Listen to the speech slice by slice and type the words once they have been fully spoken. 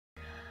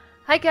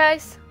Hi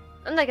guys,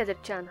 I'm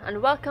Nagadir-chan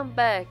and welcome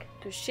back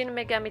to Shin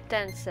Megami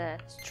Tensei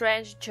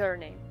Strange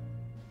Journey.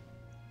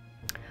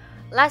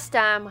 Last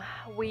time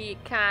we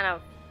kind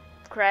of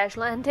crash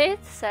landed,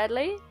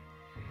 sadly,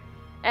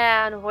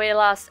 and we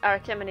lost our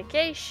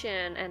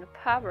communication and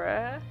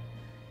power,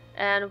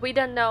 and we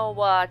don't know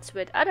what's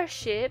with other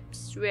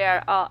ships. We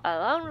are all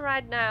alone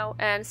right now,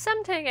 and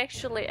something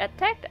actually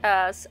attacked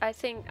us. I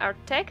think our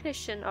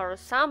technician or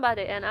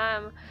somebody, and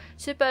I'm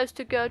supposed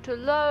to go to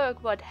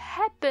look what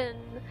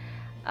happened.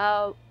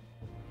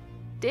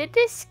 Did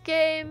this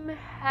game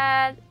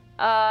had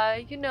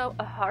a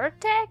horror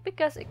tag?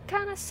 Because it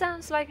kind of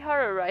sounds like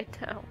horror right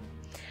now.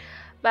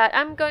 But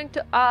I'm going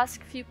to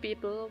ask few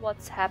people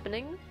what's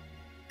happening.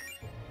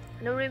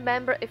 I don't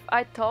remember if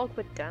I talked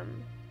with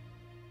them.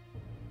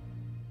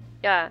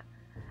 Yeah.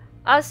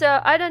 Also,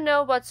 I don't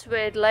know what's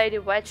with Lady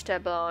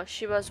Vegetable.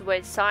 She was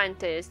with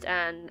Scientist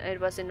and it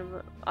was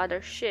in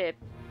other ship.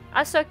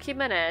 I saw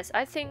Jimenez.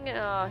 I think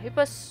he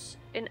was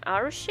in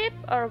our ship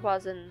or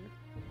wasn't.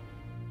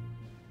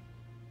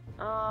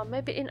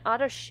 Maybe in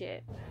other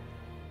ship.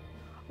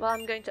 Well,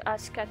 I'm going to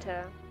ask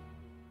Kata.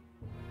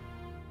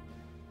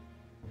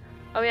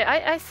 Oh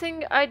yeah, I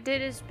think I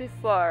did this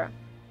before.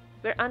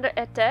 We're under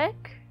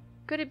attack?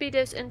 Could it be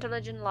those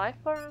intelligent life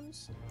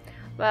forms?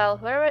 Well,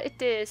 wherever it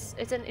is,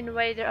 it's an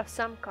invader of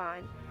some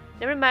kind.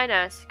 Never mind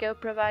us, go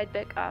provide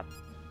backup.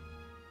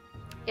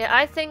 Yeah,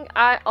 I think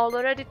I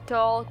already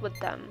talked with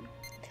them.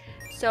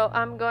 So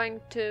I'm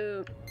going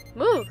to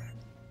move.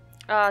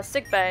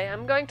 Sickbay.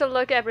 I'm going to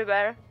look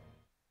everywhere.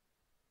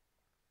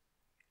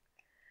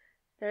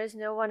 There is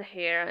no one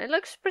here. It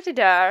looks pretty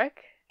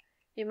dark.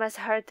 You must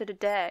hurry to the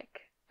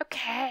deck.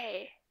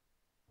 Okay.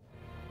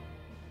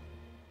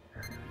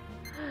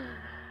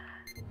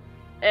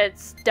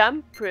 It's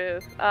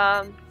dump-proof.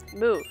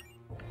 Move.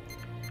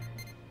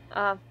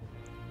 I'm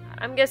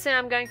guessing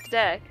I'm going to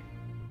deck.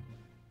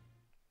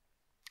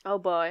 Oh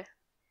boy.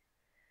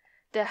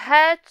 The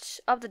hatch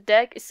of the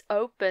deck is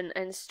open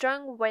and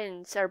strong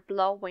winds are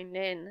blowing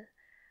in.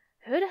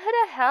 Who the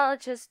hell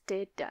just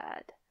did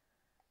that?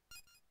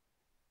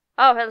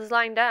 Oh, he's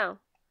lying down.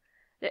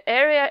 The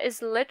area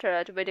is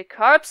littered with the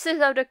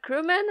corpses of the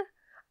crewmen?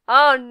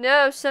 Oh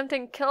no,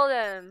 something killed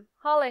him.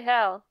 Holy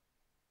hell.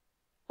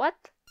 What?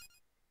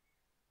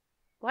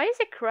 Why is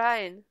he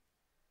crying?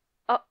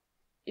 Oh,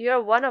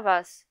 you're one of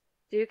us.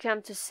 Do you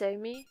come to save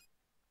me?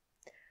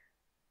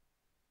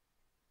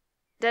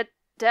 That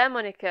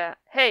Demonica.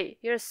 Hey,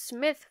 you're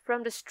Smith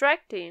from the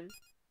strike team.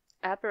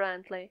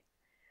 Apparently.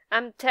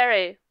 I'm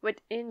Terry with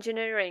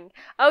engineering.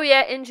 Oh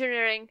yeah,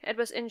 engineering. It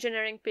was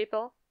engineering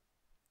people.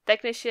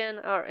 Technician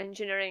or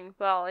engineering,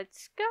 well,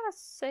 it's kinda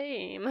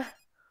same.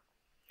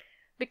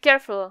 Be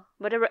careful,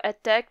 whatever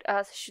attacked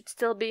us should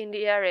still be in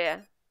the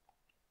area.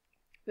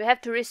 We have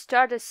to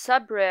restart the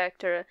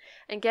sub-reactor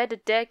and get the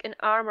deck and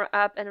armor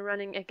up and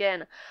running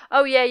again.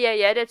 Oh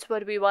yeah, that's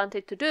what we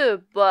wanted to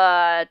do,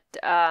 but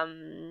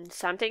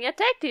something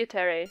attacked you,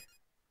 Terry.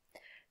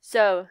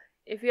 So,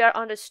 if you are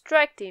on the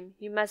strike team,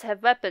 you must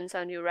have weapons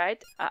on you,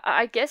 right?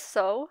 I guess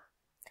so.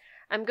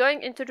 I'm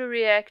going into the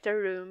reactor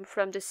room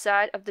from the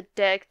side of the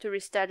deck to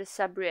restart the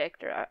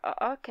sub-reactor.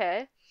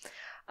 Okay.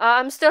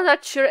 I'm still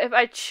not sure if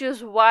I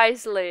choose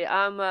wisely.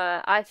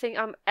 I think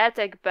I'm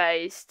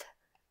attack-based.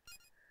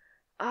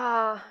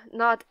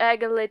 Not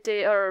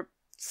agility or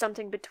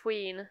something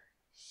between.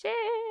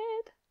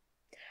 Shit.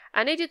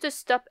 I need you to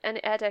stop any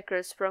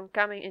attackers from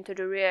coming into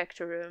the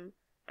reactor room.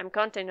 I'm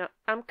counting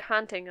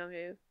on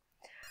you.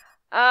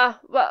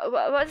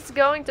 What's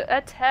going to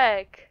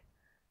attack?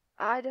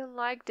 I don't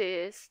like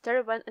this.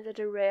 Terry went into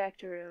the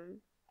reactor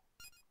room.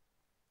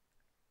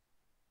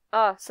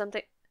 Oh,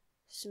 something.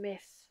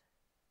 Smith.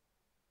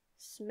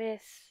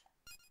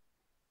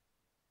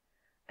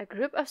 A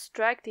group of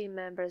strike team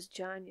members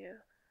join you.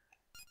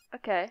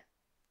 Okay.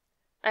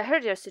 I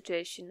heard your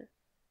situation.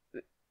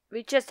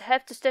 We just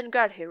have to stand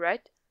guard here,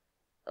 right?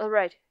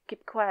 Alright,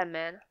 keep quiet,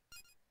 man.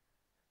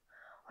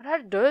 What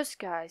are those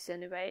guys,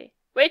 anyway?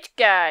 Which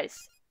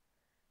guys?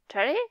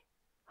 Terry?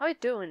 How you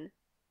doing?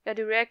 Got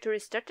the reactor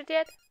restarted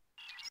yet?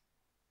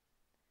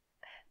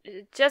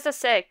 Just a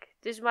sec.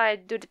 This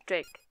might do the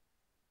trick.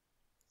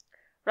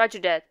 Roger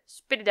that.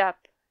 Speed it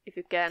up, if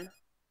you can.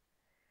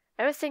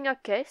 Everything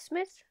okay,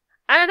 Smith?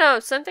 I don't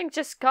know. Something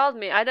just called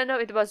me. I don't know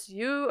if it was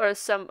you or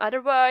some other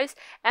voice.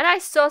 And I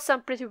saw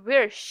some pretty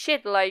weird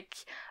shit, like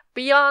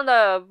beyond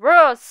the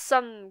world.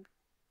 Some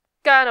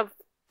kind of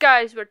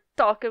guys were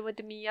talking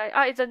with me.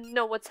 I don't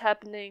know what's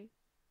happening.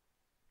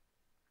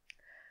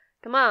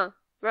 Come on.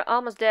 We're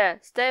almost there.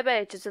 Stay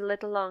away just a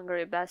little longer,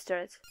 you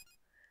bastards.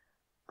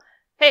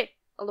 Hey,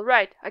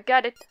 alright, I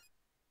got it.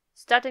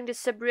 Starting the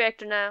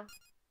sub-reactor now.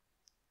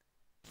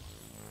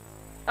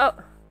 Oh.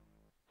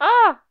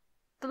 Ah!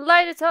 The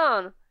light is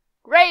on!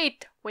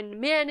 Great! We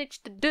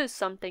managed to do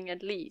something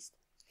at least.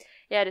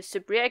 Yeah, the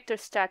sub-reactor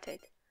started.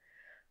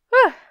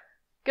 Whew!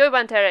 Good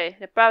one, Terry.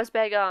 The power's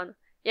back on.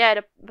 Yeah,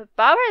 the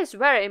power is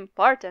very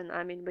important.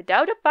 I mean,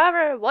 without the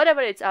power,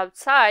 whatever is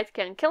outside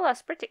can kill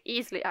us pretty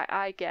easily,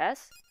 I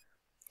guess.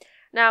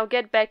 Now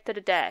get back to the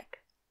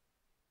deck.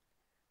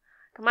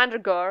 Commander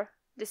Gore,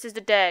 this is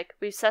the deck.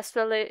 We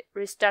successfully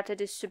restarted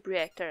the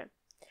subreactor.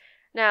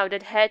 Now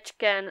that hatch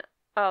can...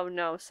 Oh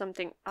no,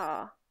 something...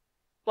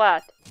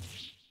 What?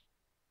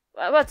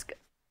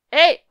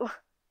 Hey!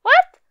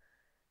 What?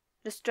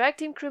 The strike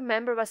team crew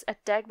member was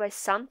attacked by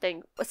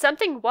something.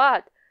 Something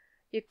what?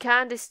 You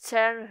can't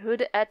discern who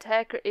the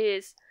attacker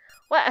is.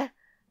 What?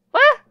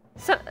 What?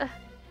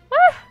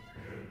 What?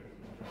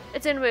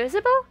 It's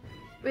invisible?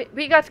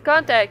 We got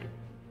contact.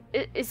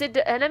 Is it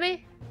the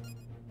enemy?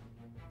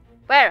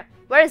 Where?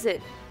 Where is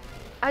it?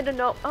 I don't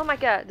know. Oh my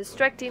god, the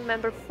strike team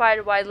member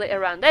fired wildly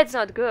around. That's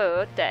not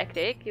good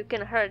tactic. You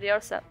can hurt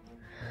yourself.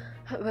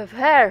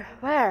 Where?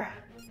 Where?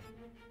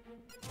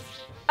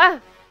 Ah!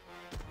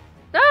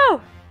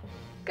 No!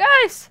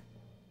 Guys!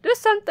 Do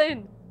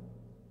something!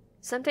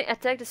 Something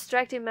attacked the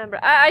strike team member.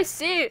 I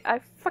see! I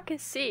fucking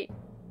see!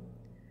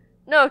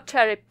 No,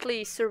 Terry,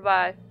 please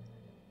survive.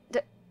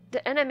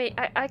 The enemy,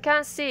 I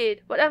can't see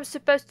it. What am I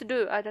supposed to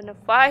do? I don't know,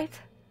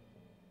 fight?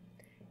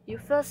 You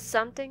feel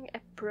something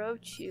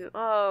approach you.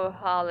 Oh,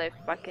 holy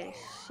fucking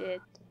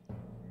shit.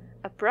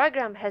 A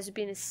program has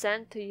been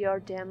sent to your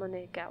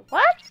Demonica.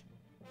 What?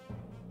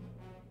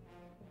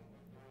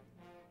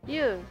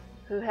 You,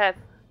 who have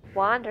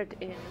wandered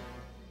in,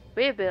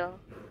 we will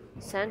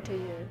send to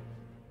you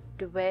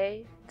the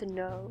way to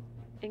know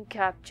and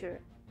capture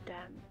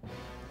them.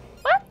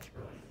 What?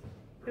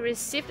 You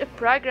received a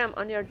program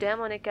on your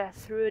Demonica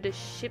through the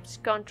ship's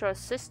control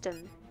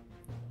system.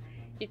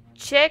 You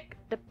check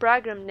the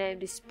program name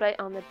displayed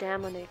on the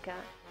Demonica.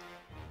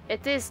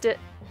 It is the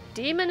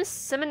demon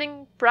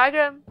summoning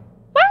program.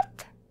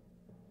 What?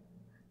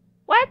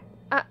 What?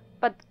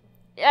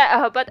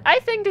 But I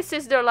think this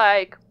is the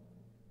like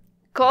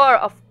core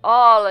of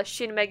all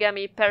Shin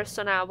Megami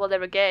Persona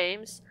whatever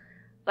games.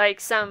 Like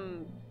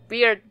some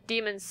weird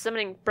demon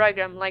summoning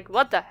program. Like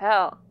what the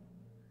hell?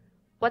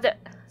 What the...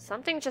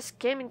 Something just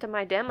came into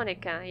my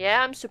Demonica.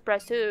 Yeah, I'm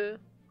surprised too.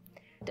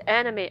 The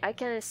enemy, I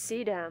can't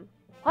see them.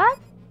 What?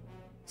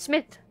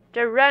 Smith,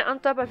 they're right on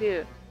top of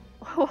you.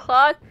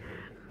 What?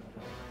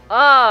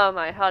 Oh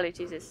my holy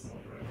Jesus.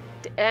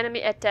 The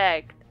enemy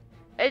attacked.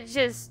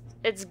 It's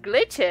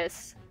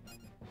glitches.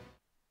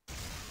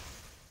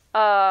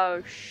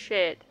 Oh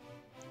shit.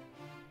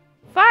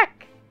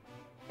 Fuck!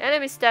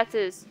 Enemy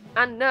status,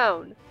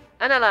 unknown.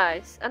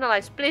 Analyze,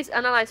 please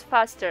analyze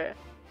faster.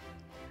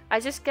 I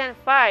just can't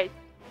fight.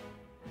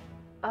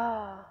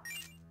 Oh.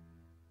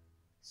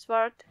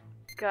 Sword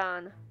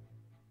gun.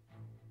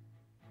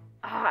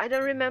 Oh, I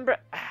don't remember.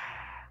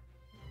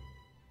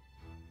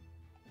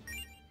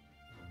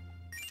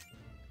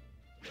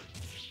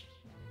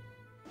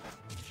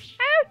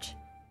 Ouch!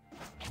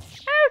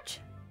 Ouch!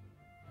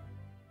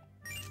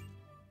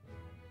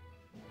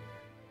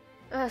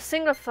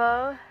 Single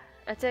foe.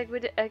 Attack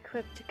with the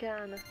equipped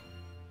gun.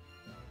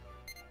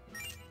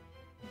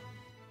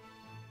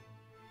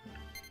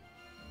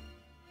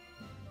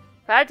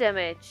 Fire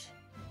damage.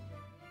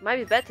 Might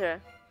be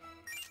better.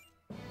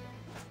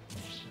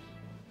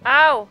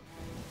 Ow!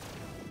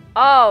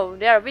 Oh,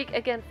 they are weak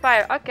against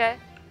fire. Okay.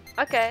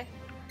 Okay.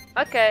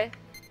 Okay.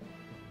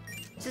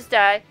 Just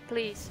die,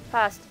 please.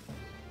 Fast.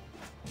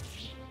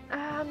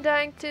 I'm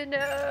dying to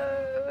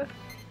know.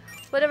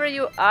 Whatever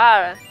you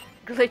are.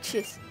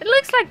 Glitches. It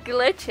looks like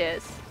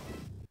glitches.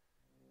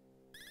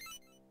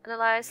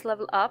 Analyze,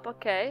 level up.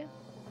 Okay.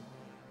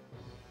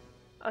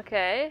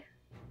 Okay.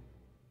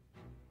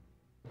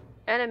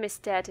 Enemy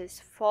status.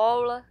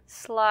 Foul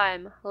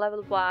slime.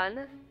 Level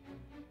 1.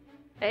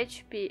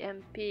 HP,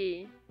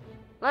 MP.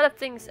 A lot of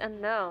things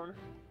unknown.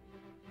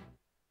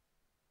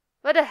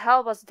 What the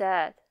hell was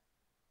that?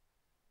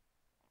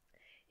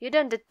 You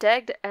don't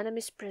detect the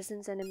enemy's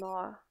presence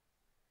anymore.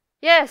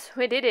 Yes,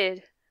 we did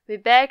it. We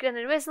bagged an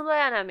invisible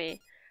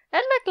enemy.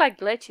 That looked like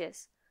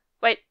glitches.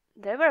 Wait,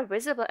 they were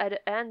visible at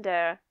the end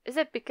there. Is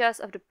it because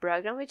of the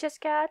program we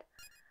just got?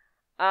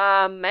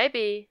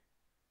 Maybe.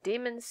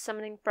 Demon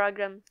summoning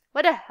program.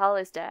 What the hell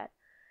is that?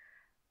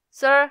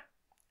 Sir,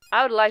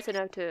 I would like to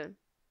know too.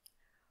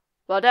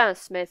 Well done,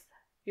 Smith.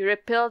 You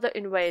repelled the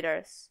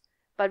invaders.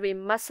 But we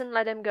mustn't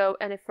let them go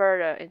any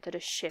further into the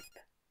ship.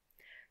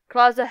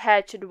 Close the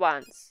hatch at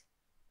once.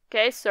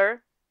 Okay,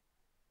 sir.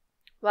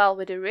 Well,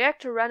 with the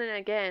reactor running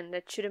again,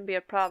 that shouldn't be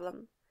a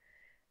problem.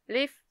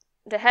 Leave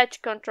the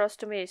hatch controls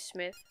to me,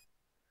 Smith.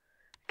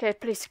 Okay,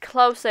 please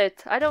close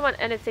it. I don't want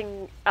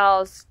anything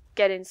else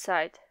get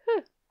inside.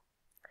 Whew.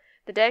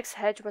 The deck's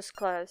hatch was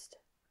closed.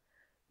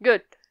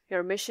 Good.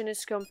 Your mission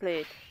is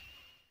complete.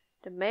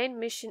 The main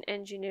mission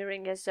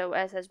engineering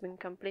SOS has been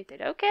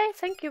completed. Okay,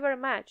 thank you very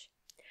much.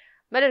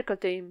 Medical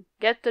team,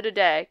 get to the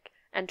deck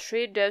and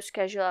treat those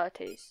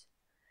casualties.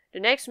 The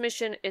next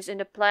mission is in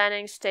the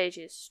planning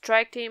stages.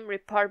 Strike team,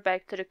 report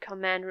back to the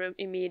command room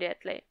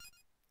immediately.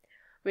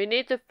 We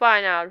need to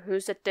find out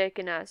who's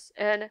attacking us,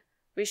 and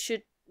we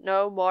should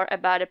know more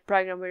about the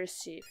program we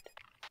received.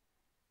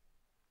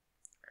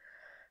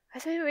 I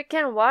think we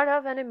can't ward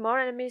off any more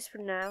enemies for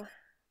now.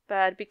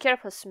 But be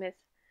careful, Smith.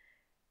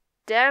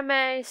 There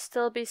may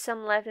still be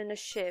some left in the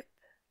ship.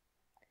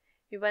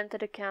 You went to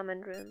the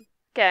command room.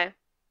 Okay.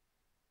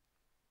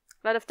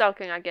 Lot of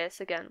talking, I guess,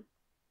 again.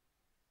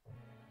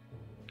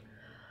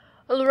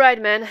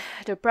 Alright, man.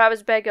 The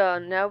power's back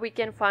on. Now we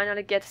can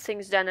finally get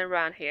things done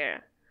around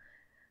here.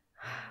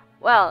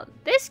 Well,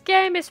 this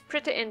game is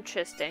pretty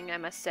interesting, I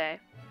must say.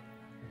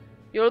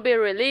 You'll be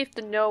relieved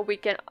to know we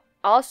can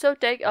also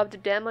take up the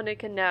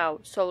Demonica now,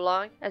 so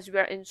long as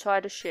we're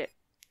inside the ship.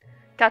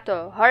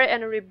 Kato, hurry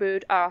and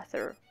reboot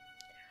Arthur.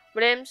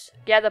 Williams,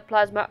 get the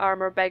plasma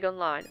armor back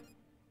online.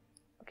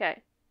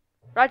 Okay.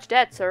 Roger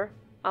that, sir.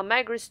 I'll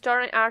make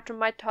restoring Arthur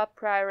my top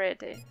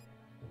priority.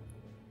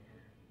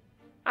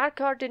 I'll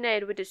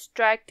coordinate with the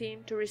strike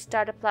team to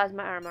restart the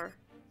plasma armor.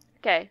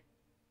 Okay.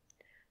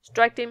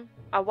 Strike team,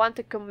 I want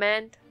to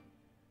commend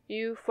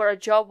you for a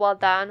job well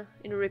done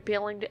in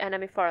repelling the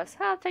enemy force.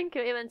 Oh, thank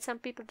you. Even some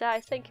people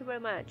died. Thank you very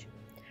much.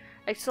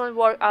 Excellent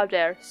work out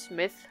there,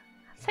 Smith.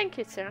 Thank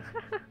you, sir.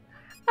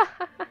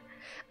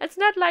 It's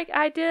not like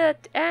I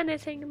did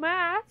anything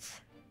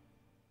much.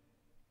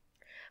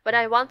 But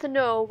I want to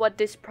know what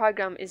this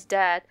program is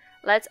that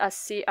lets us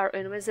see our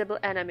invisible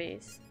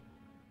enemies.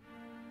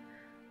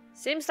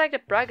 Seems like the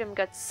program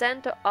got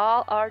sent to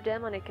all our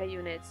Demonica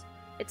units.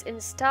 It's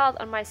installed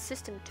on my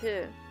system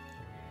too.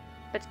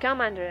 But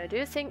Commander, do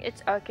you think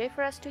it's okay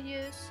for us to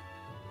use?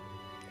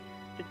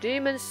 The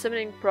Demon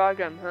Summoning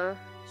Program, huh?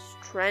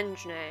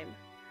 Strange name.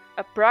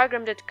 A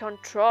program that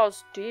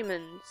controls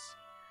demons.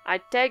 I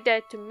take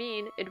that to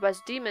mean it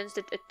was demons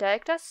that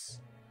attacked us?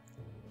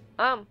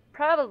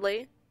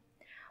 Probably.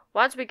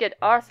 Once we get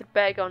Arthur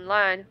back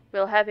online,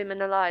 we'll have him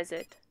analyze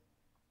it.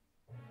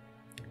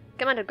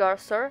 Commander Gar,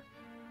 sir.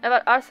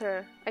 About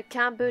Arthur, I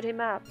can't boot him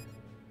up.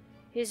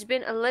 He's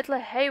been a little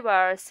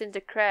haywire since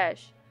the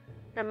crash.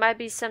 There might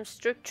be some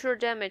structural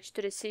damage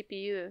to the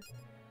CPU.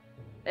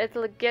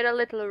 It'll get a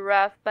little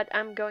rough, but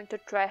I'm going to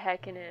try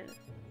hacking in.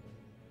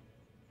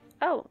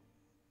 Oh.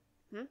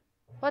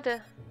 What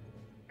the...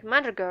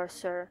 Commander Gar,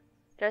 sir.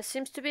 There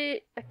seems to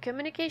be a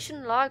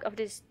communication log of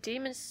this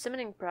demon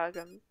summoning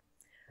program.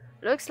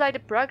 Looks like the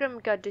program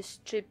got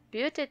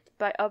distributed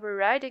by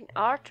overriding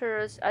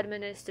Arthur's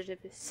administrative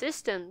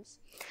systems.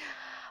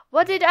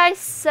 What did I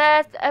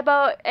say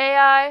about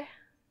AI?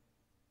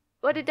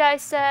 What did I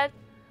say?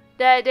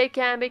 That they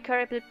can be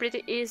corrupted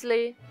pretty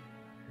easily.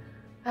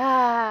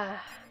 There's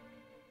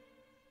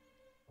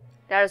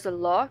a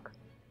log.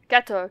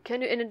 Kato,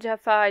 can you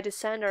identify the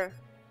sender?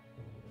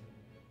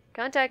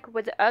 Contact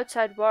with the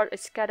outside world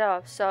is cut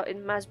off, so it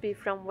must be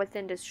from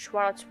within the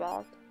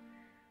Schwarzwelt.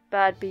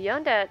 But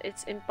beyond that,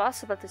 it's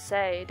impossible to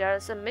say.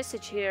 There's a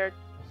message here,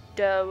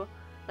 though.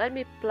 Let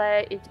me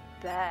play it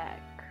back.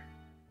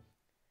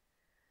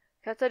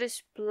 Kato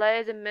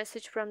display the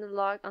message from the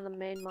log on the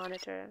main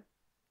monitor.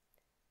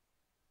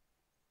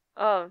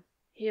 Oh,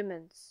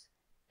 humans,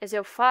 as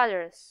your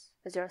fathers,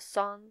 as your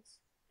sons,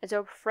 as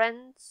your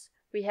friends,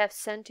 we have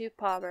sent you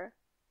power.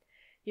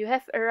 You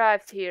have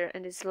arrived here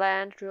in this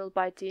land ruled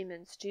by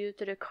demons due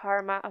to the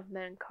karma of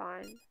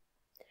mankind.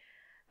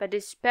 But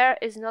despair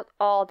is not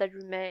all that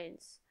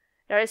remains.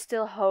 There is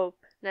still hope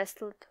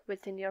nestled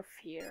within your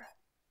fear.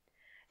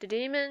 The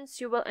demons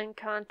you will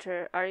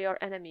encounter are your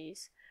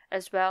enemies,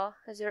 as well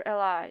as your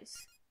allies.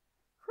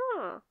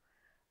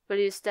 Will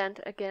you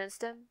stand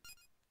against them?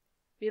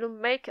 Will you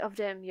make of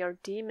them your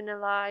demon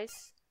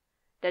allies?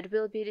 That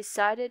will be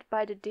decided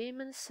by the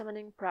demon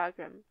summoning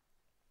program.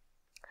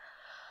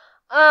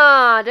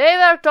 They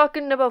were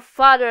talking about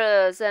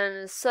fathers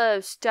and so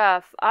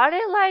stuff. Are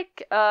they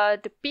like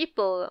the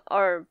people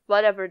or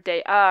whatever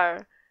they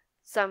are?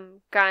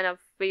 Some kind of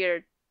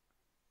weird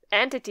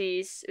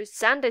entities who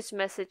sent this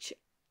message.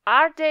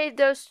 Are they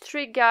those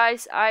three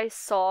guys I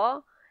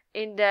saw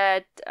in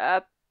that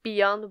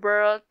Beyond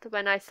world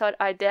when I thought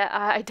I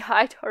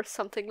died or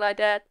something like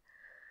that?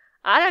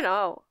 I don't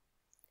know.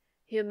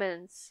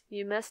 Humans,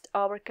 you must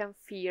overcome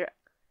fear,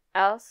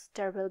 else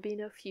there will be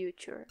no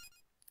future.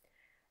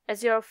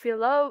 As your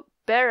fellow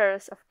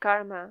bearers of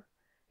karma,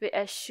 we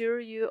assure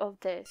you of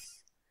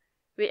this.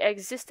 We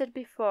existed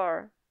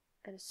before,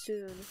 and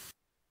soon.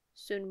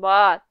 Soon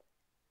what?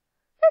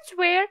 That's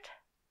weird.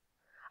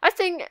 I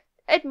think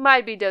it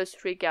might be those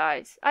three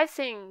guys. I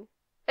think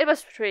it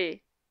was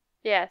three.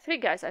 Yeah, three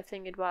guys I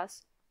think it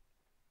was.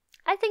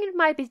 I think it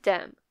might be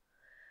them.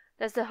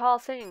 That's the whole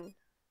thing.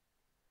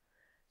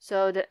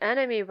 So the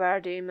enemy were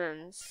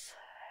demons.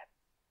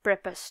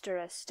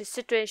 Preposterous. This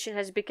situation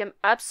has become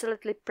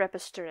absolutely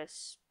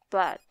preposterous.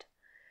 But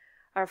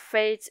our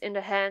fate's in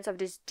the hands of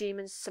this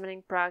demon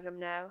summoning program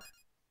now.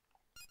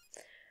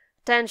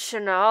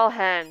 Attention all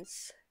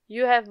hands.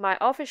 You have my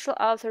official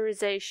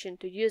authorization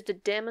to use the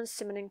demon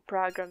summoning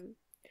program.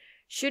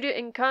 Should you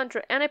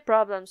encounter any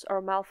problems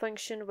or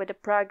malfunction with the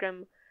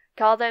program,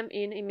 call them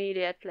in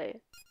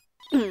immediately.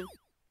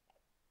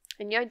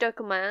 In your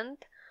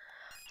document?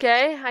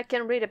 Okay, I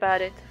can read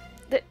about it.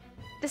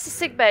 This is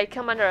sickbay,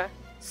 Commander.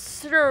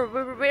 Sir,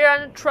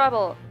 we're in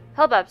trouble.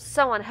 Help us,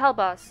 someone help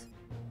us.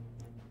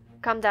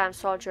 Calm down,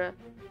 soldier.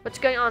 What's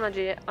going on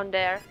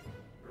there?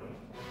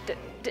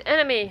 The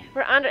enemy.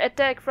 We're under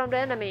attack from the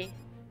enemy.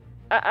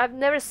 I've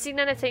never seen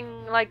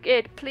anything like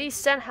it. Please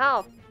send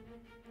help.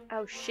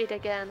 Oh shit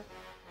again.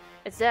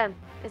 It's them.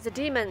 It's the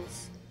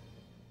demons.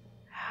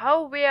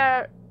 How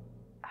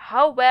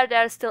were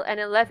there still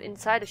any left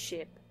inside the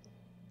ship?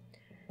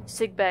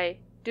 Sickbay.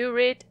 Do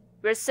read.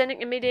 We're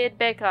sending immediate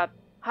backup.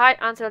 Hide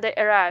until they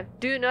arrive.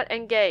 Do not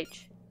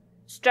engage.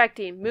 Strike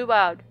team, move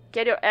out.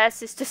 Get your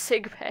asses to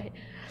sickbay.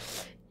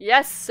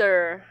 Yes,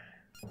 sir.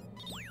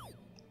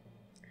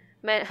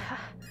 Man,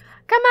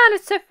 come on,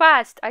 it's so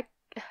fast.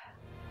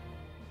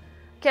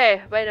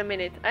 Okay, wait a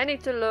minute. I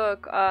need to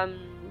look.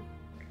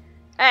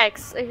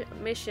 X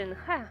mission.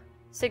 Huh.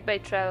 Sickbay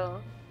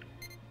travel.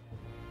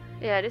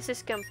 Yeah, this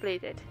is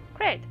completed.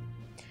 Great.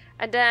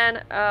 And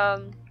then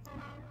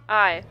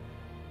I.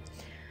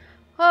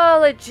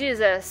 Holy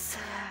Jesus.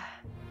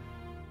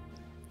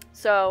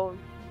 So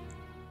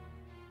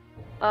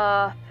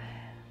how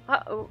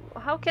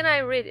can I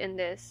read in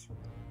this?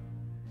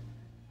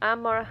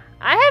 I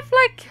have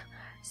like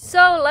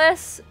so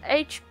less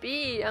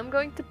HP. I'm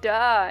going to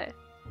die.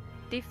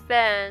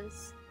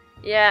 Defense.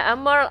 Yeah,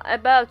 I'm more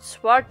about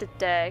sword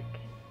attack.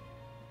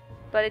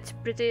 But it's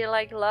pretty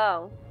like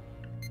low.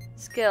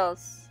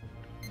 Skills.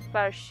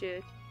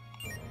 Parachute.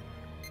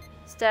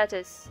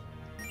 Status.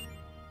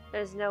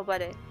 There's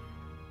nobody.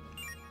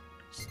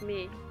 Just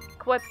me.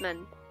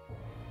 Equipment.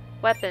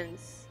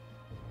 Weapons.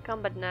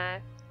 Combat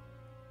knife.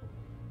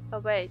 Oh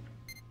wait.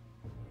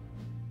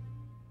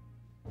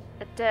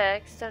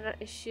 Attack. Standard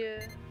issue.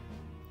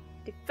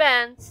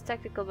 Defense.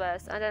 Tactical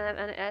vest. I don't have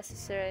any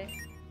accessory.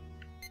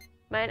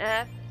 Main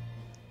app.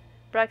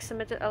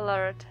 Proximity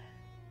alert.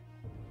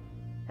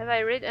 Have I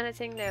read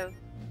anything new?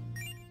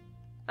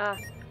 Ah.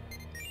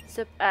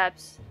 Sub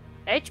apps.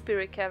 HP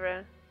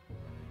recover.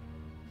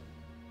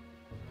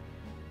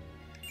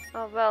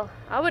 Oh well,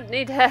 I would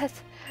need that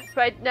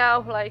right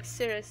now, like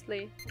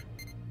seriously.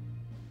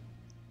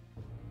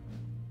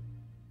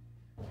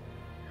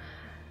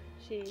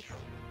 Jeez.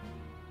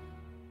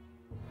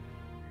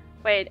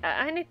 Wait,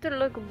 I need to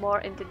look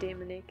more into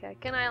Demonica.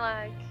 Can I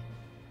like...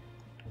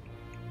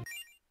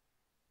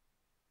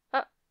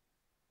 Oh,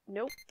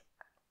 nope.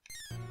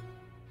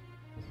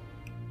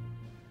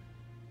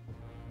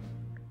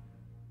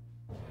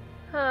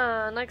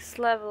 Huh, next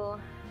level.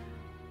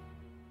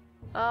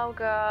 Oh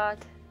god.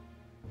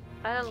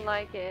 I don't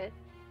like it.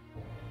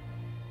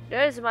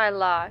 There's my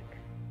lock.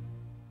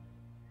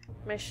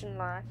 Mission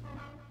lock.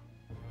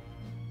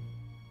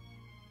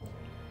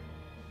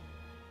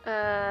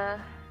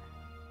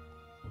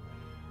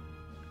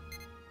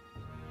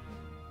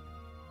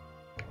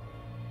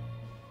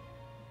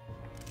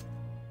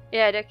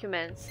 Yeah,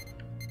 documents.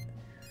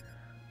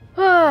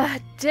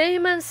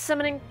 Demon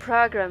summoning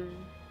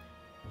program.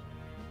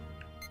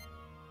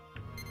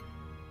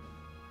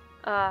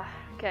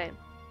 Okay.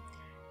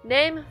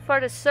 Name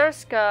for the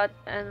source code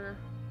and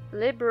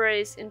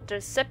libraries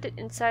intercepted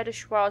inside the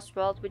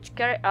Schwarzwelt which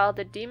carry out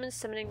the demon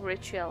summoning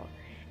ritual.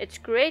 Its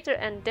creator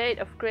and date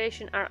of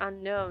creation are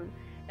unknown,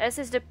 as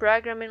is the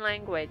programming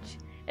language.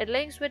 It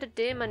links with the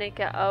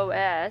Demonica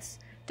OS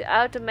to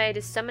automate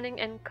the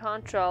summoning and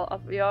control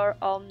of your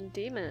own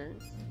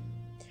demons.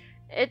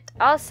 It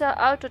also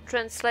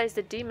auto-translates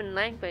the demon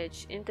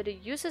language into the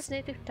user's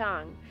native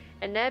tongue,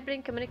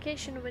 enabling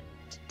communication with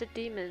the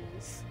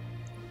demons.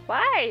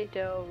 Why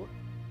though?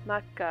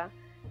 Makka,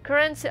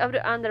 currency of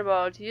the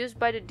underworld used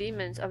by the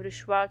demons of the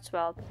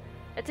Schwarzwelt.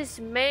 It is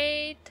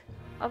made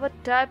of a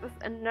type of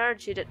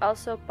energy that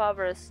also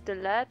powers the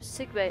lab,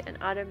 sickbay, and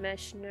other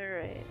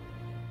machinery.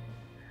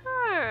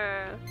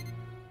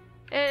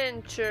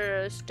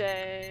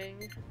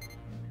 Interesting.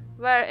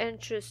 Very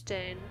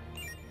interesting.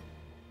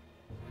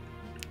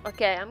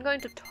 Okay, I'm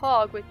going to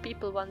talk with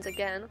people once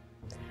again.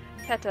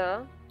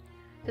 Kettle,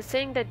 to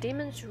think that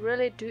demons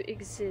really do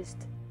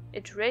exist.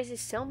 It raises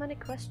so many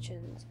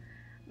questions.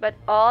 But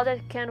all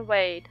that can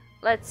wait.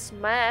 Let's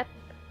mop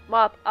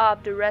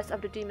up the rest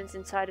of the demons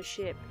inside the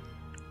ship.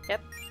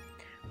 Yep.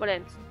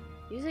 Williams,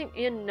 using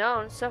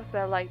unknown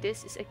software like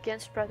this is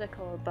against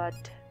protocol,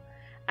 but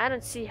I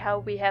don't see how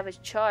we have a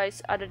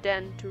choice other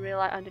than to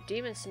rely on the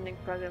demon summoning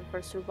program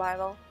for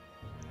survival.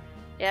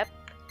 Yep.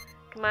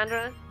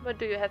 Commander, what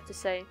do you have to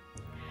say?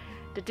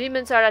 The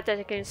demons are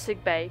attacking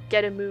sickbay.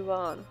 Get a move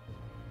on.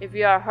 If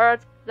you are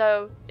hurt,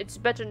 though, it's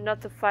better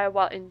not to fight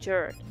while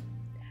injured.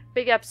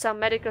 Pick up some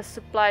medical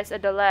supplies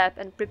at the lab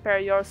and prepare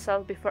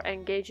yourself before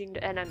engaging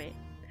the enemy.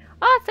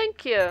 Oh,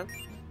 thank you.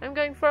 I'm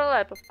going for a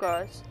lab, of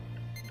course.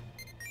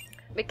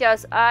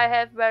 Because I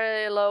have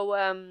very low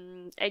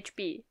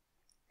HP.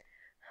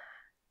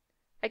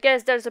 I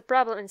guess there's a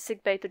problem in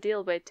sickbay to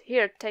deal with.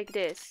 Here, take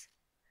this.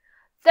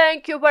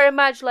 Thank you very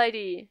much,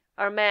 lady.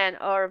 Or man,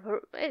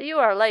 or you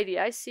are a lady.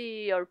 I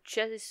see your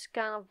chest is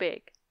kind of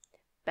big.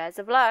 Best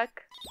of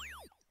luck.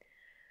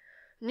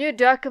 New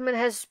document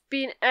has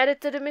been added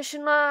to the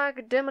mission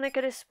log.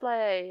 Demonica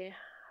display.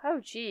 Oh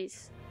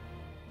jeez.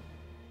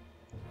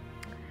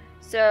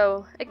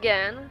 So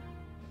again,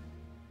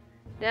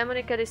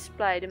 Demonica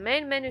display, the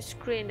main menu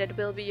screen that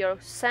will be your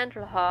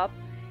central hub.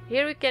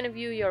 Here you can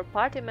view your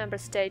party member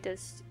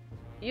status,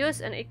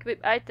 use and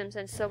equip items,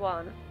 and so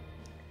on.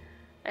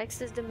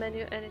 Access the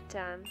menu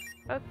anytime.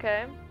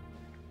 Okay.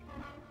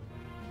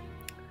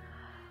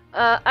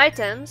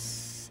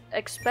 Items,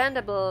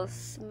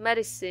 expendables,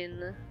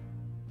 medicine.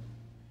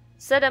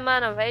 Set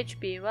amount of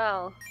HP,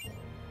 well.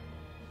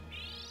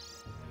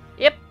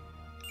 Yep.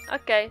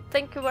 Okay,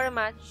 thank you very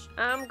much.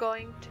 I'm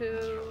going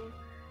to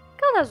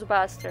kill those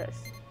bastards.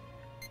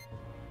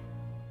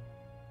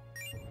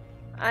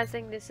 I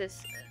think this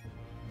is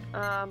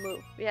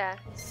move. Yeah,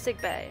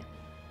 sick bay.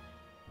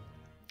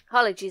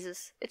 Holy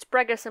Jesus, it's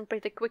progressing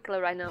pretty quickly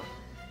right now.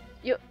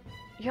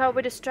 You're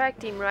with the strike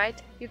team,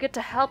 right? You get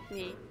to help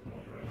me.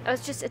 I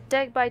was just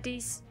attacked by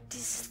these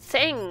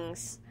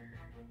things.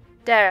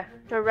 There,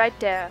 they're right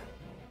there.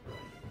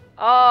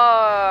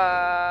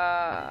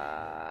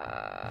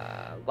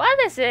 What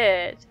is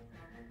it?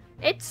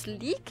 It's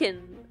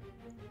leaking.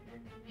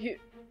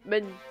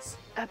 Humans,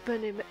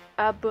 abominable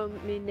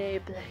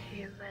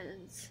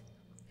humans.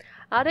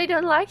 Oh, they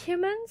don't like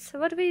humans?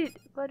 What do we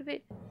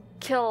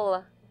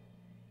kill?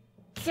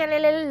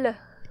 Kill.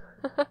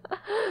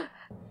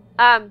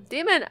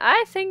 Demon,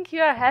 I think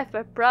you have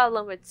a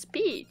problem with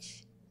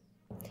speech.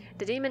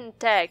 The demon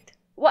attacked.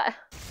 What?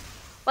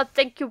 Well,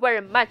 thank you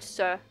very much,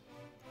 sir.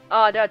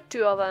 Oh, there are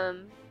two of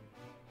them.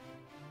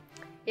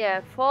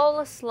 Yeah,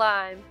 fall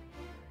slime.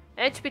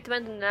 HP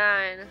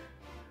 29.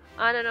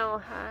 I don't know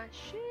how.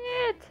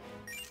 Shit.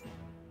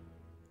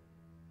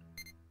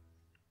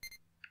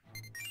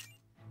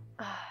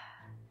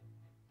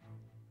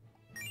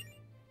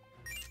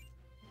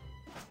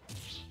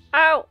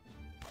 Ow.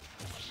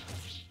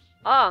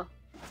 Oh.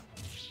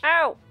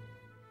 Ow.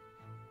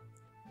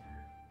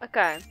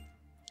 Okay.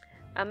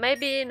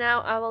 Maybe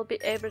now I will be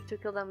able to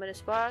kill them with a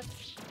spark.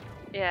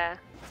 Yeah.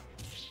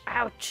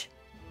 Ouch.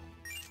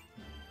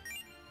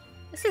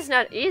 This is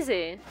not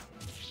easy.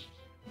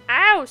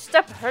 Ow!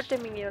 Stop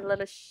hurting me, you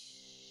little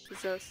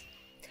Jesus.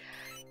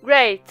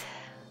 Great.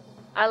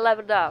 I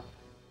leveled up.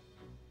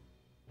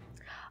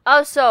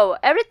 Also,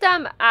 every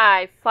time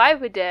I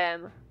fight with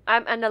them,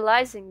 I'm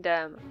analyzing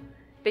them.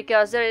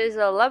 Because there is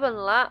a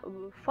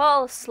level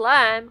fall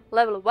slime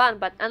level 1,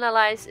 but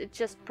analyze it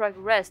just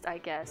progressed, I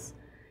guess.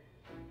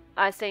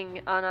 I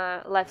think on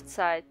a left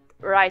side,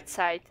 right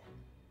side.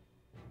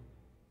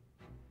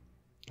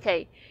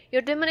 Okay,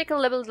 your demonical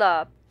leveled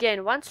up.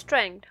 Gain 1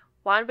 strength,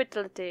 1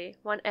 vitality,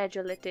 1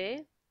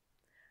 agility.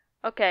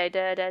 Okay,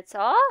 that's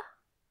all?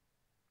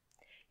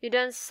 You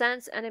don't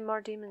sense any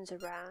more demons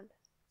around.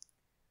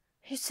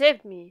 You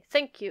saved me,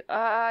 thank you.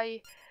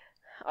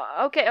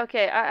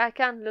 Okay, I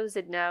can't lose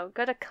it now.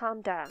 Gotta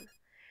calm down.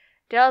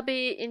 They'll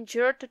be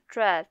injured to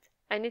threat.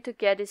 I need to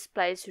get this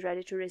place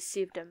ready to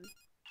receive them.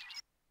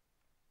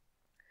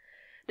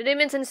 The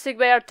demons in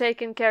sickbay are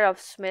taken care of,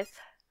 Smith.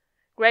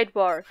 Great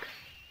work.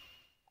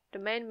 The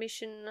main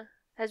mission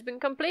has been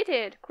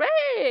completed.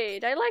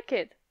 Great! I like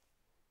it.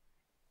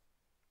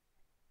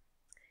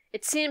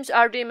 It seems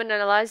our demon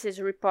analysis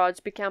reports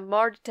become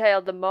more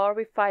detailed the more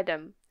we fight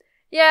them.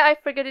 Yeah, I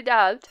figured it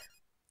out.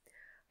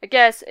 I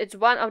guess it's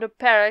one of the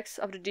perks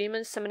of the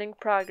demon summoning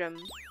program.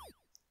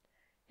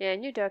 Yeah,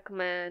 new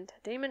document.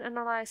 Demon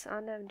analyze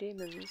unknown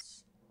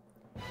demons.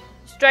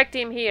 Strike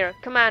team here.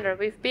 Commander,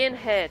 we've been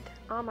hit.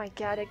 Oh my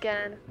god,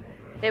 again.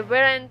 They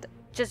weren't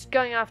just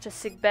going after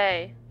sick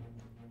bay.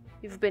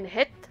 You've been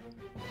hit?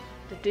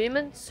 The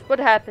demons? What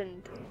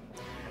happened?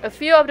 A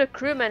few of the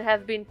crewmen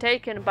have been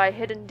taken by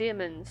hidden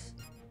demons.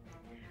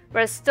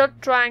 We're still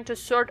trying to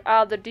sort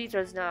out the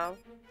details now.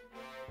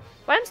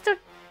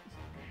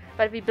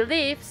 But we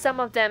believe some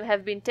of them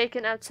have been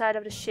taken outside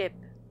of the ship.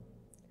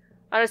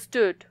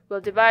 Understood.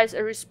 We'll devise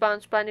a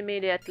response plan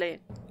immediately.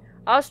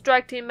 All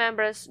strike team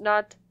members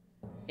not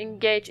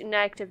engaged in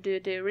active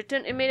duty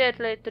return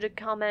immediately to the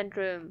command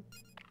room.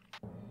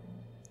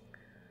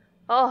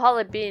 Oh,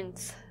 holy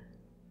beans.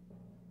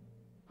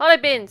 Holy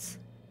beans!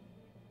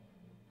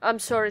 I'm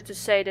sorry to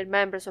say that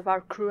members of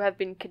our crew have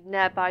been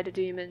kidnapped by the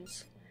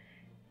demons.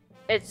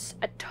 It's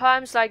at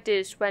times like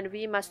this when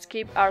we must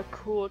keep our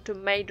cool to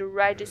make the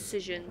right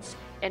decisions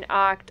and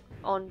act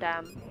on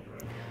them.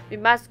 We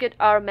must get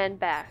our men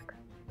back.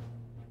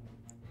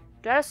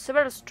 There are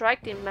several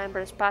strike team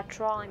members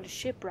patrolling the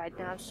ship right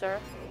now,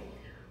 sir.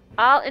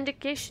 All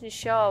indications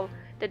show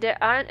that there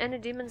aren't any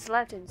demons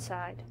left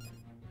inside.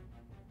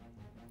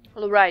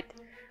 Alright,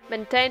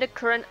 maintain the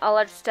current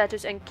alert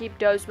status and keep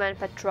those men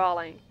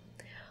patrolling.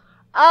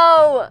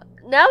 Oh,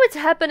 now it's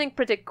happening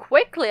pretty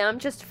quickly. I'm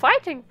just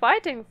fighting.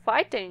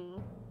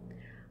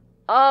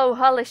 Oh,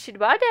 holy shit,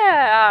 why they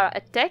are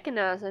attacking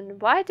us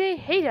and why they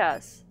hate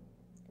us?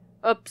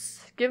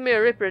 Oops, give me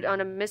a report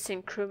on a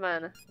missing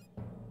crewman.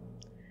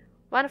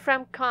 One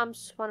from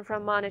comms, one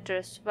from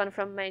monitors, one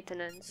from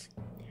maintenance.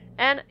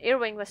 And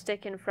Irving was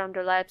taken from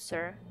the lab,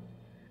 sir.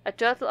 A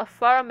total of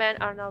 4 men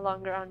are no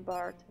longer on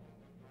board.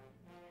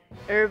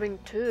 Irving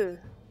too.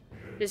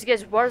 This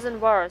gets worse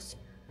and worse.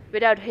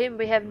 Without him,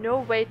 we have no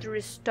way to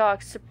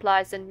restock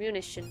supplies and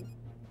munition.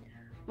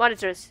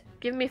 Monitors,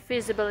 give me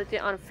feasibility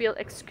on field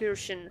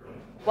excursion.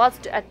 What's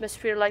the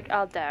atmosphere like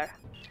out there?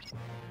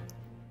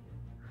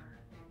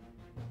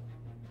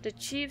 The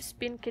chief's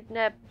been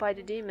kidnapped by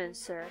the demons,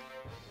 sir.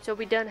 So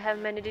we don't have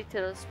many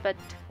details, but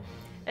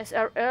as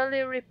our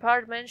earlier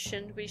report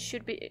mentioned, we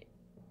should be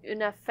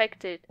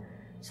unaffected,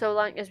 so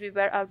long as we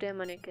wear our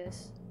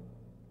demonicas.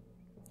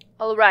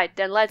 Alright,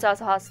 then let's us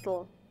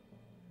hustle.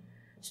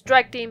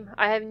 Strike team,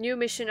 I have new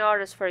mission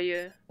orders for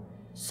you.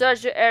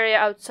 Search the area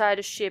outside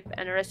the ship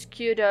and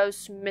rescue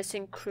those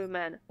missing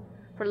crewmen.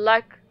 For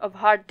lack of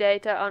hard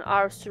data on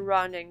our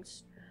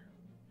surroundings,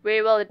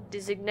 we will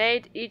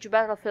designate each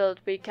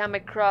battlefield we come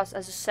across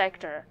as a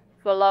sector,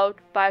 followed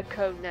by a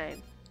code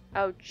name.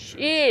 Oh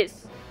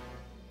jeez!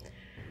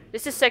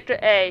 This is Sector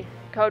A,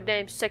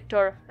 codename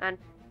Sector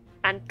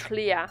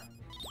Antlia.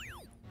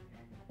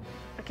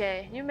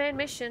 Okay, new main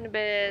mission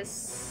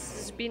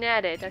has been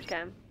added,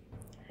 okay.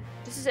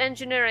 This is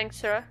engineering,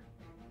 sir.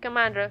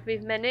 Commander,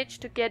 we've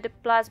managed to get the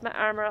plasma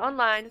armor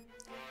online.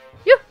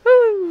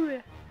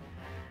 Yoo-hoo!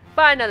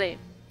 Finally!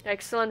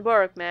 Excellent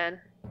work, man.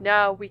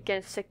 Now we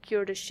can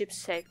secure the ship's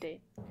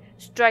safety.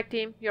 Strike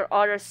team, your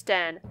orders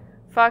stand.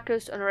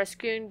 Focus on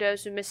rescuing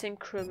those missing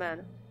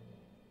crewmen.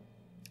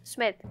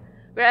 Smith,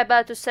 we're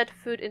about to set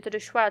foot into the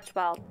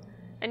Schwarzwelt.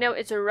 I know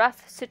it's a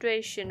rough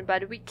situation,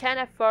 but we can't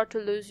afford to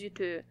lose you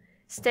too.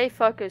 Stay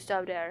focused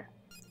out there.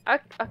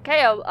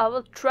 Okay, I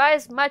will try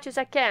as much as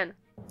I can.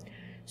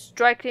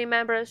 Strike team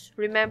members,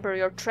 remember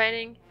your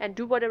training and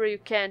do whatever you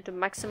can to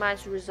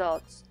maximize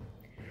results.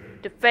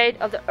 The fate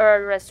of the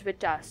Earth rests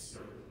with us.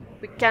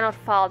 We cannot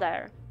fall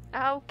there.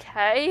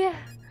 Okay.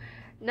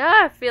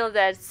 Now I feel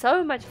that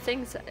so much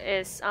things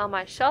is on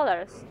my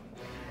shoulders.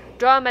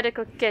 Draw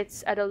medical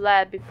kits at the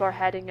lab before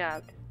heading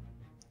out.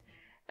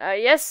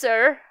 Yes,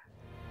 sir.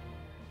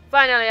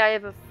 Finally, I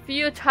have a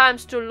few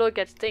times to look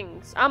at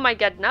things. Oh my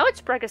god, now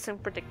it's progressing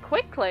pretty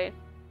quickly.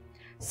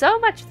 So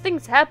much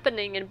things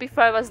happening, and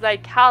before I was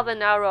like half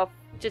an hour of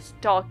just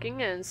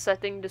talking and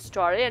setting the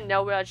story, and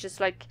now we are just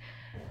like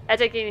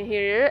attacking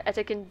here,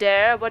 attacking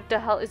there. What the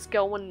hell is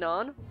going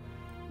on?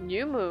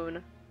 New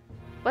moon.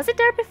 Was it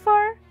there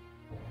before?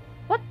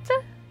 What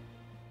the?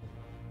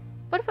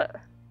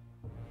 What?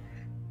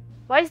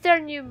 Why is there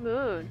a new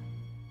moon?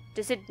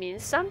 Does it mean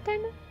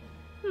something?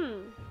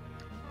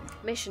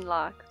 Mission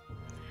log.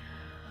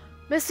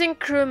 Missing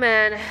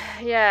crewman.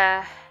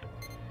 Yeah.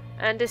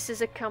 And this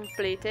is a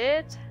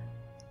completed.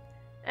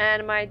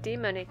 And my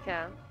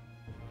demonica.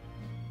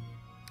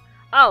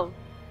 Oh.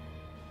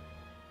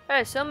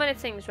 There's so many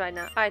things right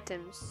now.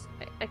 Items.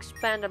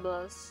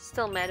 Expendables.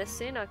 Still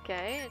medicine.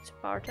 Okay. It's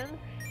important.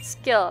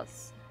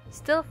 Skills.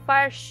 Still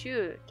fire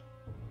shoot.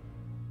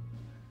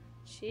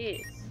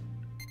 Jeez.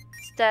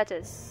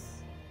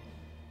 Status.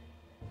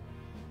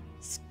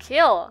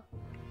 Skill.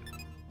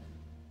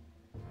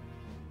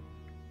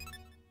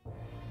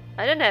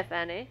 I don't have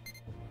any.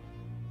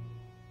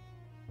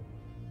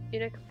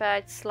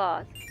 Unoccupied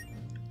slot.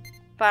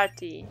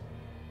 Party.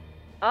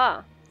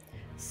 Ah.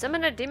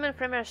 Summon a demon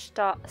from your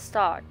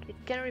start. It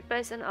can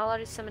replace an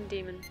already summoned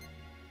demon.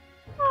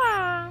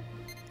 Ah.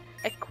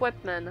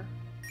 Equipment.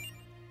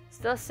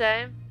 Still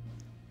same?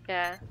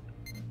 Yeah.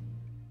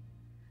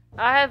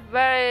 I have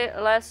very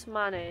less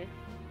money.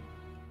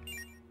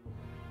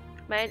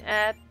 Main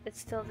app,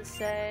 it's still the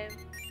same.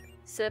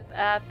 Sub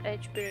app,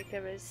 HP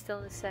recovery is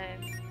still the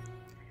same.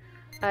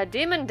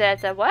 Demon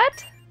data,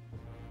 what?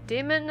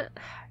 Demon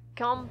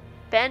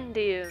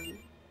compendium.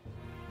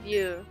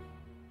 View.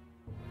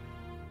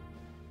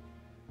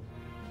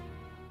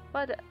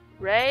 What?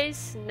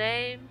 Race,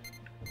 name.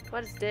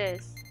 What is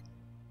this?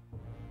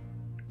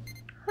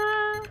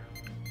 Huh?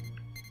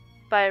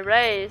 By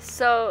race.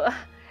 So,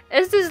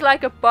 is this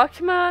like a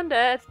Pokemon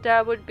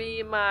that would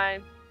be my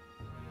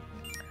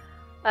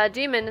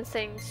demon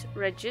things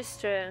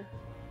register?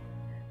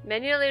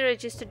 Manually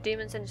register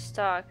demons in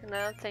stock.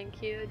 No,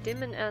 thank you.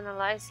 Demon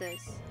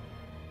analysis.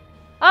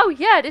 Oh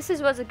yeah, this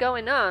is what's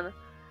going on.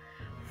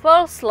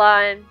 False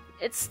line.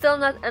 It's still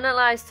not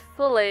analyzed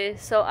fully,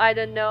 so I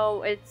don't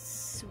know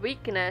its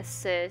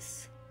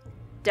weaknesses.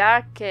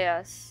 Dark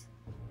chaos.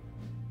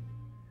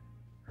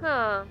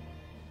 Huh.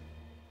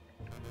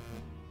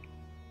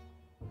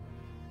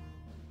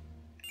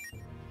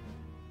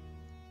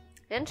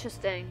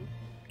 Interesting.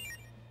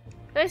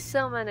 There's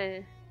so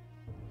many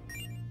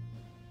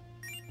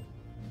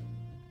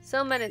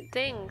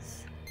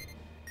things.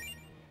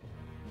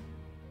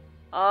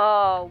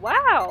 Oh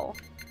wow,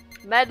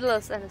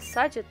 medals and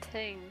such a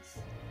things.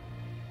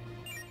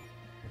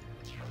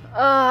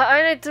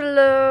 I need to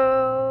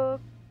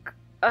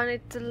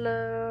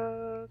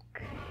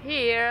look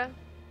here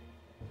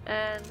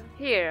and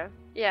here.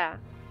 Yeah.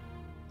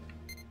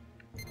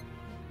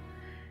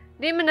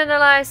 Demon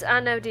analyze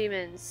unknown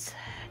demons.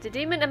 The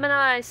demon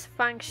analyze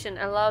function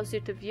allows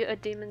you to view a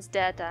demon's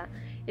data.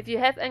 If you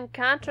have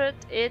encountered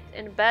it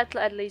in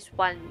battle at least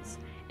once,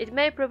 it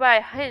may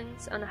provide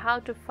hints on how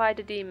to fight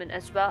the demon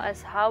as well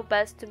as how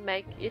best to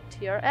make it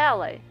your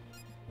ally.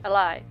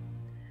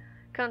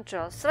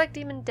 Control. Select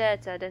demon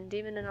data, then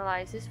demon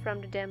analysis from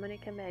the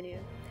Demonica menu.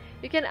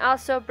 You can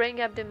also bring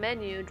up the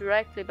menu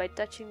directly by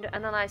touching the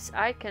analyze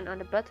icon on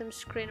the bottom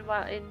screen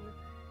while in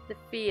the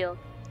field.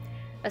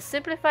 A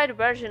simplified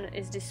version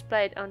is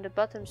displayed on the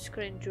bottom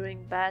screen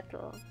during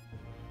battle.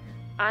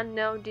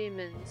 Unknown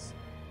demons.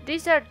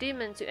 These are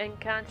demons you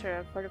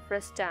encounter for the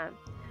first time.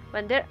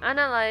 When their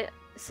analyze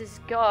analysis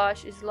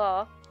gauge is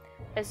low.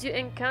 As you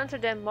encounter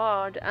them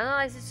more, the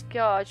analysis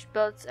gauge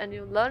builds and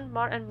you learn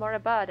more and more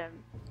about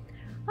them.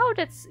 Oh,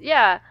 that's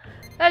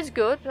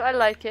good. I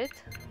like it.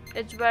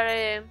 It's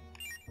very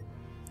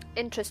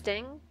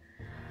interesting.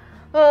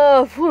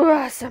 Oh,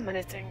 phew, so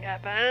many things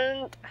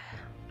happened.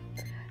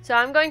 So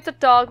I'm going to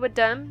talk with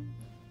them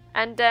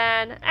and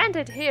then end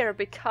it here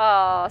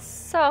because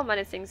so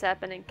many things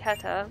happen in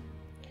Kata.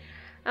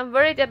 I'm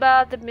worried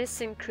about the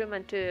missing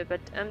crewman too,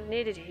 but I'm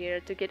needed here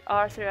to get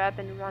Arthur up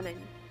and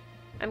running.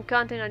 I'm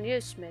counting on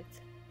you,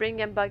 Smith. Bring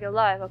him back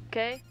alive,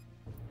 okay?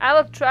 I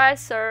will try,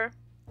 sir.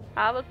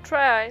 I will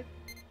try.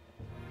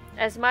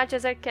 As much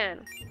as I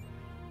can.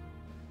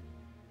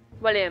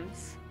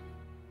 Williams.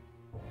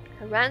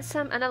 I ran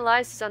some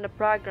analysis on the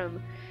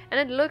program, and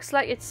it looks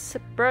like it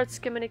subverts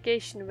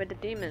communication with the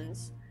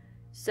demons.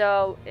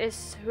 So,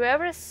 is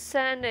whoever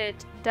sent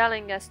it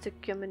telling us to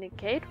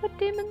communicate with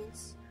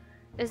demons?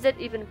 Is that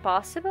even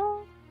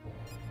possible?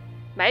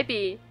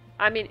 Maybe.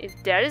 I mean,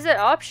 if there is an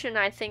option,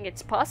 I think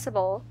it's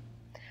possible.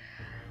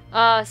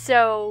 I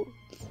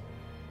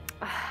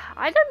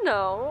don't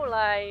know,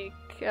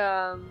 like,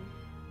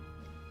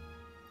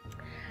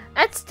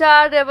 at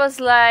start it was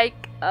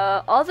like,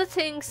 all the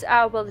things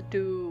I will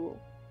do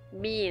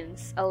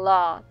means a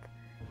lot.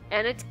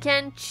 And it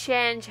can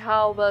change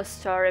how the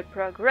story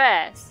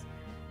progress.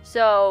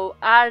 So,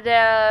 are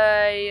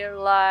there,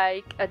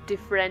 like,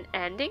 different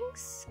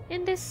endings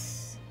in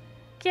this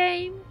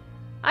game?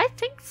 I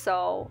think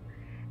so.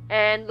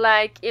 And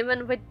like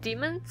even with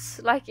demons,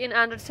 like in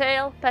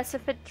Undertale,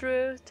 Pacific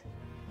Truth,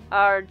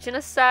 or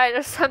Genocide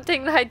or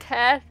something like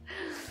that.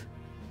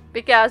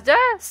 Because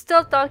they're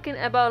still talking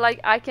about like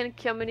I can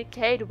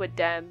communicate with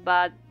them,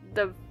 but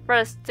the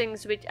first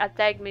things which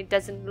attack me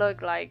doesn't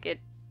look like it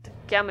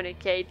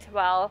communicate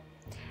well.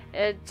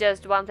 It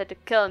just wanted to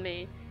kill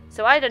me.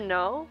 So I don't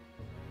know.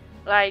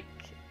 Like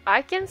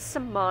I can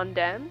summon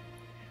them.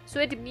 So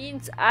it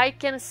means I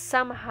can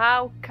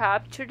somehow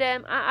capture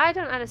them. I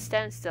don't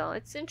understand still.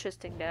 It's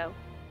interesting though.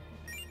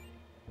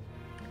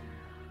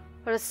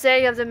 For the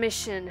sake of the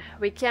mission,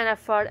 we can't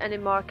afford any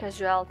more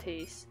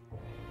casualties.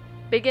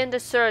 Begin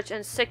the search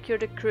and secure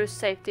the crew's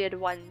safety at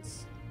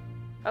once.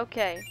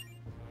 Okay.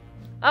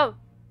 Oh,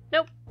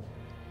 nope.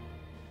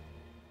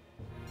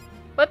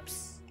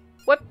 Whoops.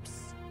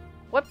 Whoops.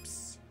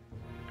 Whoops.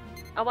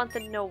 I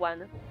wanted no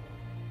one.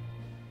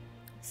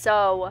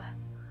 So...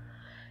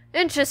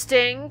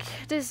 interesting.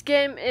 This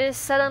game is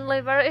suddenly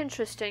very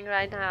interesting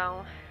right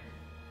now.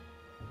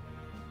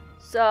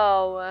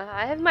 So,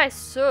 I have my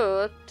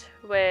suit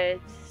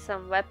with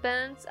some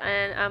weapons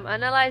and I'm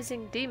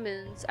analyzing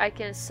demons. I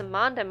can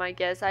summon them, I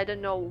guess. I don't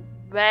know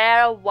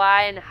where,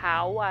 why and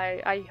how.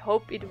 I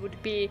hope it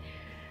would be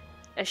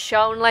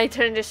shown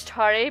later in the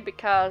story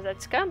because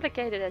it's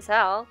complicated as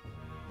hell.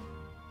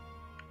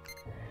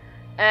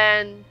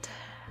 And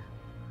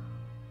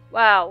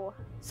wow,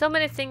 so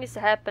many things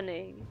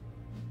happening.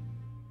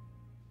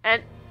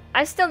 And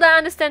I still don't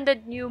understand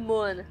that new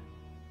moon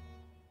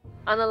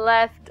on the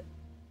left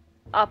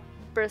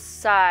upper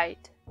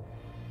side.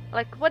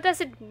 Like, what does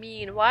it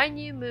mean? Why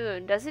new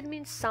moon? Does it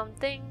mean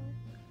something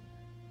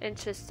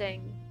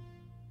interesting?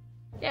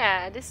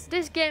 Yeah, this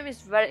game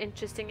is very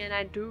interesting and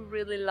I do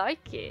really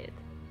like it.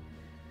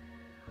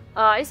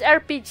 It's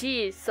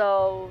RPG,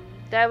 so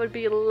there will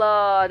be a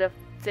lot of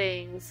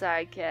things,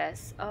 I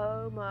guess.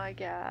 Oh my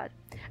god.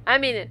 I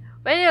mean,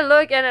 when you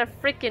look at a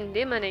freaking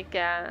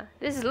Demonica,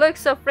 this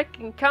looks so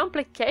freaking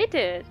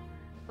complicated.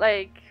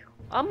 Like,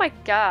 oh my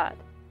god.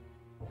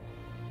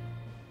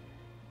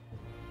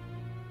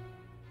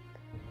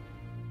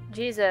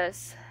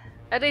 Jesus.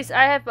 At least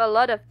I have a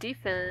lot of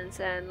defense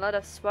and a lot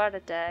of sword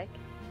attack.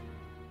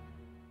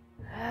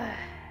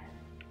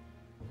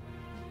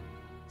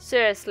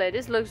 Seriously,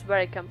 this looks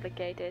very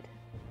complicated.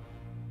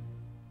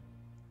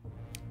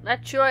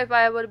 Not sure if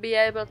I would be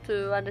able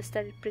to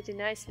understand it pretty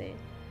nicely.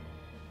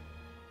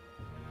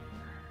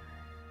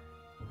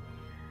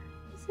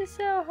 This is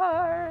so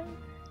hard.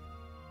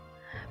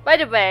 By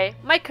the way,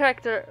 my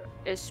character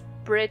is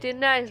pretty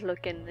nice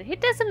looking. He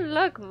doesn't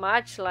look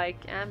much like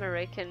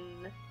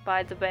American,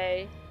 by the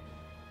way.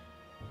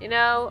 You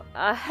know,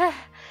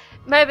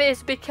 maybe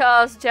it's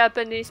because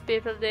Japanese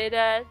people did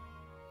that.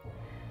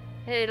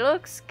 He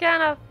looks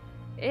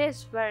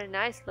is very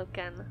nice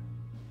looking.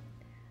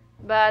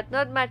 But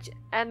not much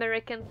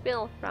American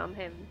feel from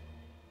him.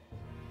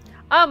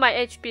 Oh, my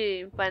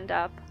HP went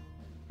up,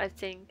 I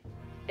think.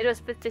 It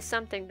was 50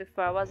 something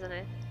before, wasn't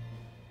it?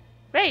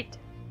 Great!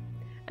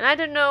 And I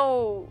don't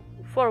know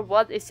for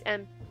what is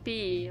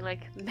MP,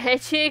 like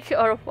magic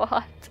or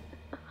what?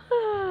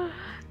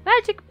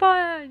 Magic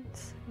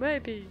points!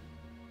 Maybe.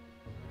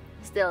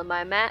 Still,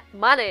 my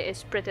money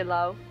is pretty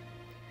low.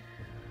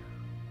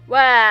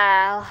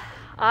 Well,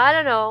 I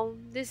don't know.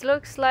 This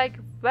looks like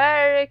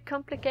very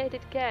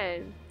complicated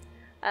game.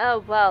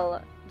 Oh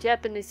well,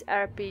 Japanese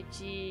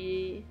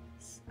RPGs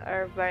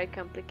are very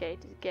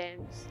complicated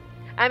games.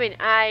 I mean,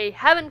 I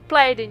haven't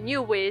played the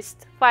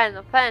newest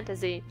Final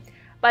Fantasy,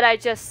 but I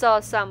just saw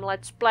some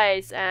Let's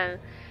Plays and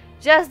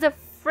just the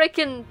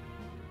freaking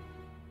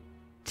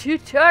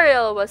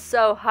tutorial was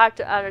so hard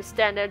to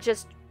understand. I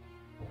just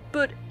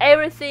put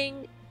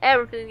everything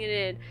in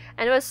it,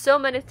 and there was so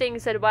many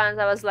things at once.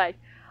 I was like,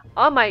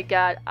 oh my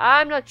god,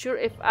 I'm not sure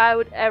if I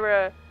would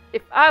ever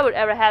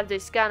have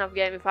this kind of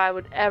game, if I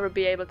would ever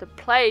be able to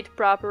play it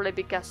properly,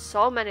 because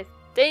so many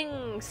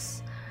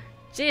things.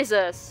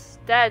 Jesus,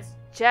 that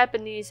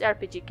Japanese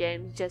RPG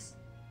game, just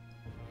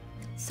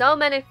so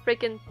many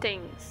freaking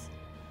things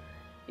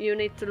you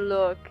need to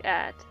look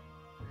at.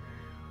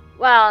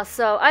 Well,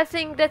 so I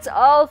think that's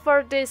all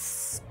for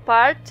this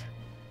part.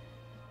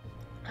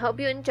 Hope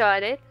you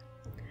enjoyed it.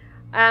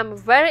 I'm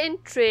very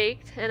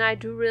intrigued and I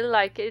do really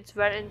like it. It's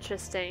very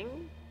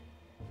interesting.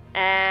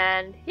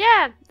 And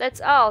yeah, that's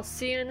all.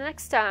 See you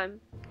next time.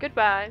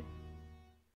 Goodbye.